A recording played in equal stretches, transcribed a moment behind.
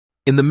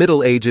In the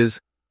Middle Ages,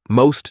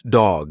 most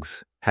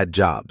dogs had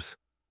jobs.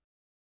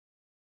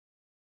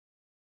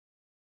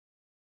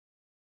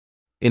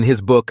 In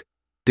his book,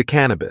 De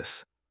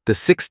Canibus, the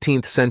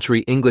 16th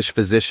century English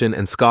physician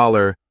and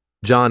scholar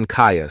John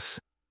Caius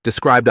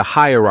described a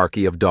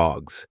hierarchy of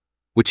dogs,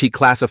 which he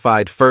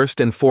classified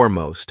first and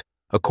foremost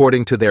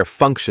according to their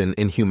function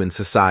in human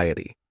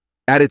society.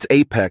 At its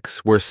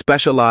apex were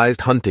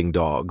specialized hunting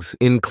dogs,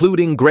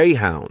 including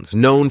greyhounds,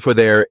 known for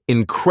their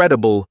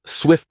incredible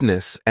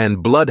swiftness,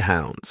 and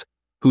bloodhounds,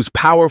 whose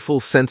powerful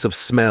sense of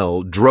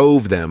smell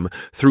drove them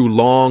through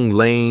long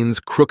lanes,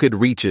 crooked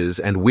reaches,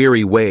 and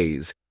weary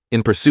ways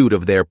in pursuit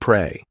of their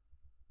prey.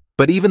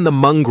 But even the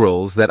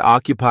mongrels that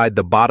occupied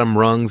the bottom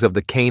rungs of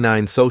the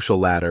canine social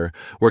ladder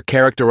were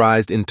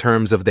characterized in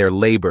terms of their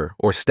labor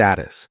or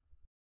status.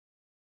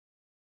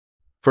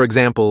 For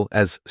example,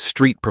 as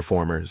street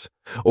performers,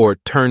 or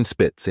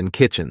turnspits in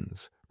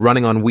kitchens,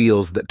 running on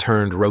wheels that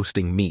turned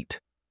roasting meat.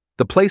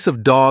 The place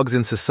of dogs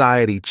in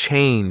society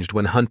changed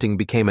when hunting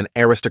became an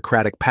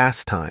aristocratic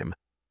pastime,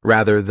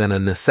 rather than a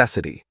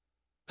necessity.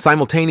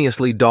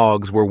 Simultaneously,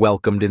 dogs were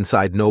welcomed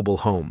inside noble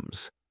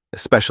homes,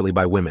 especially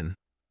by women.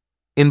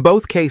 In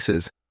both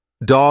cases,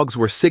 dogs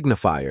were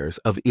signifiers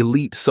of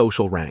elite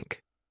social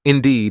rank.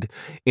 Indeed,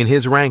 in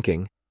his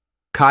ranking,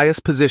 Caius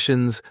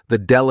positions the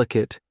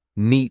delicate,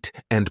 neat,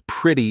 and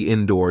pretty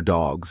indoor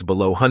dogs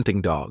below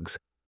hunting dogs,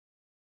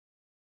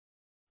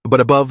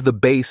 but above the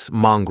base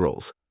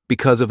mongrels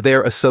because of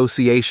their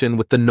association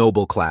with the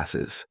noble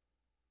classes.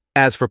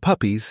 As for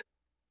puppies,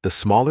 the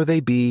smaller they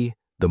be,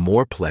 the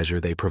more pleasure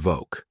they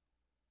provoke.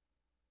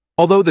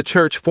 Although the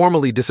church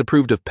formally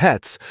disapproved of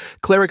pets,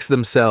 clerics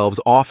themselves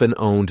often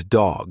owned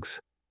dogs.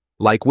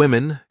 Like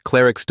women,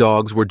 clerics'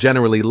 dogs were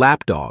generally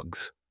lap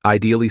dogs,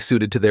 ideally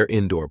suited to their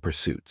indoor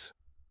pursuits.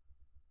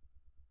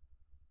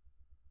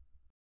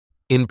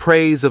 In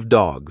praise of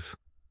dogs.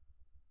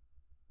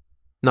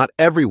 Not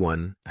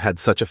everyone had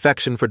such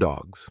affection for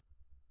dogs.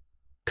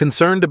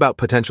 Concerned about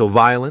potential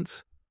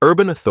violence,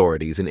 urban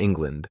authorities in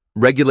England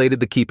regulated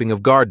the keeping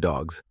of guard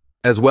dogs,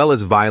 as well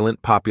as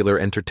violent popular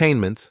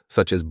entertainments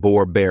such as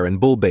boar, bear,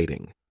 and bull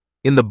baiting.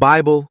 In the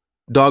Bible,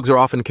 dogs are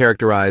often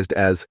characterized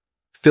as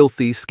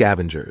filthy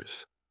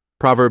scavengers.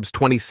 Proverbs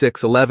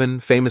 26:11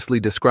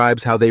 famously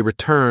describes how they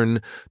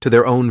return to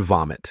their own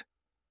vomit.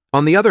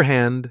 On the other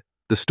hand,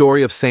 the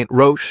story of Saint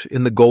Roche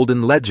in the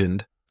Golden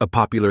Legend, a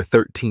popular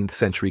 13th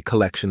century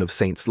collection of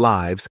saints'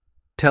 lives,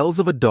 tells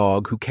of a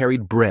dog who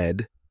carried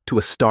bread to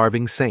a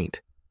starving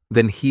saint,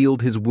 then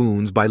healed his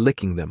wounds by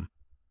licking them.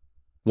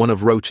 One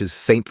of Roche's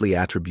saintly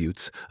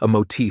attributes, a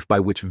motif by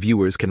which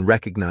viewers can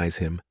recognize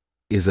him,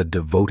 is a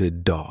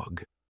devoted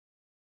dog.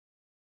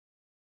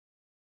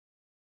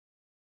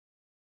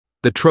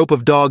 The trope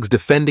of dogs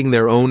defending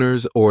their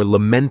owners or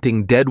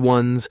lamenting dead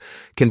ones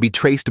can be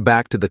traced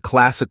back to the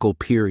classical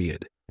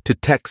period, to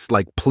texts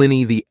like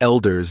Pliny the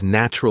Elder's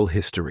Natural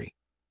History.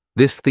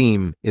 This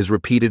theme is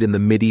repeated in the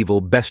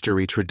medieval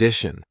bestiary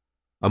tradition,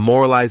 a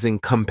moralizing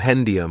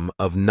compendium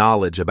of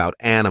knowledge about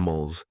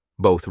animals,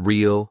 both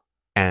real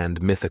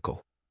and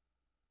mythical.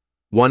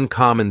 One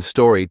common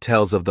story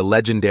tells of the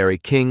legendary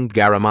King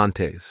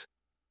Garamantes,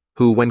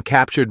 who, when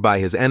captured by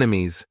his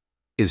enemies,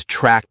 is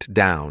tracked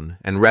down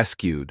and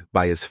rescued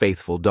by his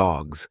faithful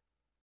dogs.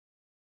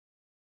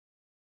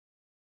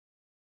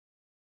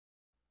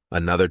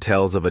 Another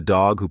tells of a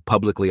dog who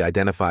publicly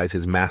identifies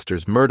his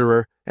master's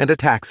murderer and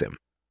attacks him.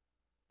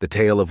 The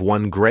tale of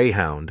one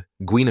greyhound,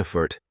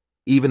 Guinefert,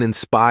 even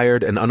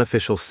inspired an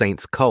unofficial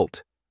saint's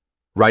cult.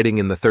 Writing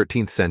in the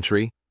 13th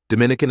century,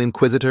 Dominican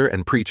inquisitor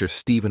and preacher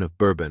Stephen of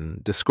Bourbon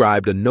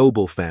described a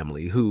noble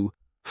family who,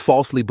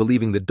 falsely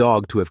believing the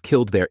dog to have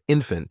killed their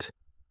infant,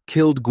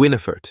 killed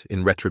Guinefert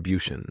in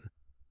retribution.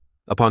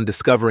 Upon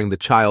discovering the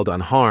child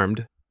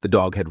unharmed, the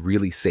dog had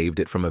really saved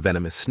it from a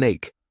venomous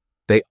snake.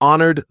 They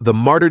honored the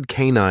martyred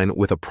canine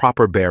with a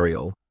proper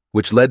burial,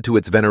 which led to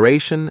its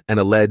veneration and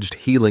alleged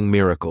healing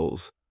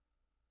miracles.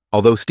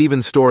 Although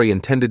Stephen's story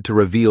intended to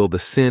reveal the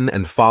sin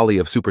and folly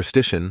of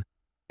superstition,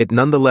 it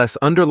nonetheless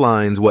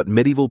underlines what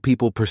medieval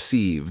people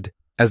perceived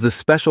as the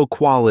special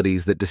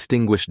qualities that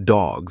distinguished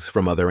dogs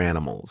from other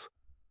animals.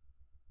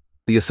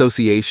 The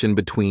association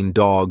between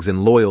dogs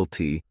and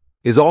loyalty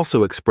is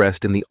also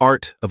expressed in the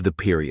art of the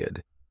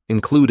period,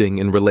 including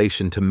in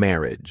relation to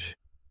marriage.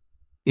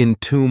 In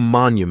tomb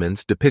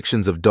monuments,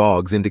 depictions of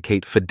dogs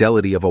indicate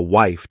fidelity of a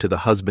wife to the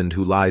husband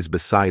who lies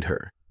beside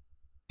her.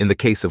 In the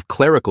case of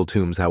clerical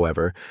tombs,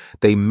 however,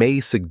 they may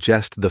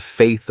suggest the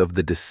faith of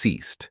the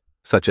deceased,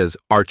 such as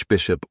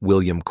Archbishop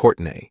William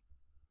Courtenay.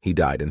 He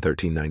died in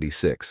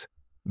 1396,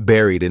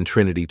 buried in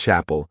Trinity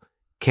Chapel,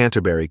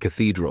 Canterbury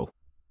Cathedral.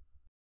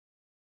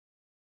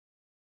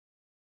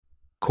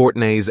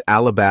 Courtenay's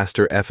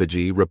alabaster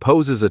effigy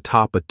reposes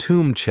atop a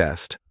tomb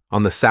chest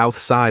on the south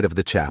side of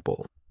the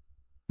chapel.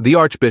 The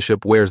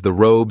archbishop wears the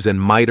robes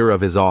and mitre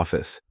of his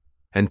office,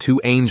 and two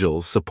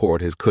angels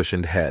support his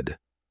cushioned head.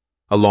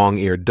 A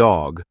long-eared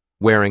dog,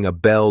 wearing a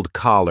belled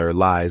collar,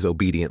 lies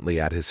obediently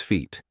at his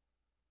feet.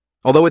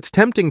 Although it's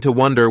tempting to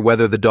wonder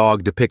whether the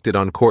dog depicted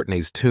on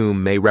Courtenay's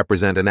tomb may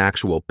represent an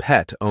actual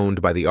pet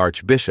owned by the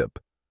archbishop,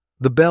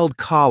 the belled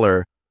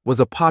collar was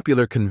a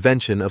popular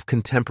convention of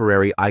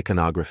contemporary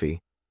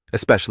iconography,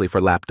 especially for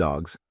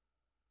lapdogs.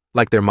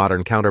 Like their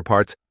modern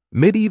counterparts,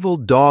 medieval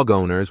dog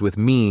owners with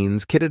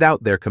means kitted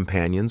out their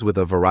companions with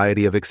a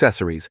variety of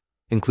accessories,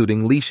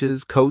 including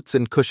leashes, coats,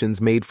 and cushions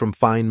made from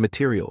fine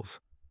materials.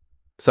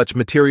 Such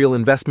material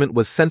investment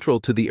was central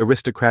to the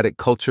aristocratic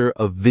culture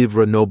of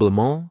vivre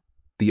noblement,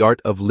 the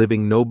art of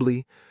living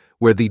nobly,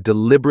 where the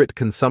deliberate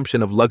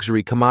consumption of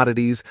luxury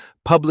commodities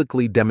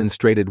publicly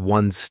demonstrated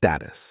one's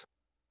status.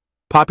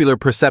 Popular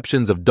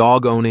perceptions of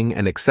dog owning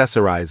and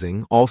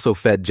accessorizing also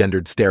fed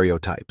gendered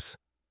stereotypes.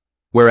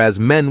 Whereas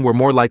men were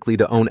more likely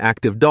to own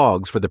active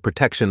dogs for the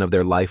protection of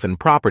their life and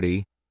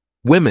property,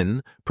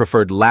 women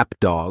preferred lap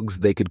dogs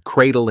they could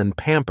cradle and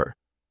pamper.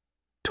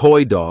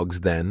 Toy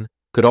dogs, then,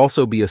 could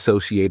also be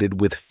associated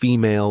with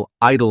female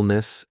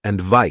idleness and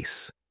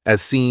vice,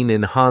 as seen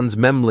in Hans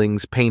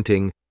Memling's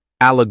painting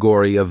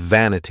Allegory of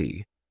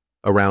Vanity,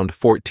 around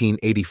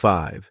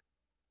 1485,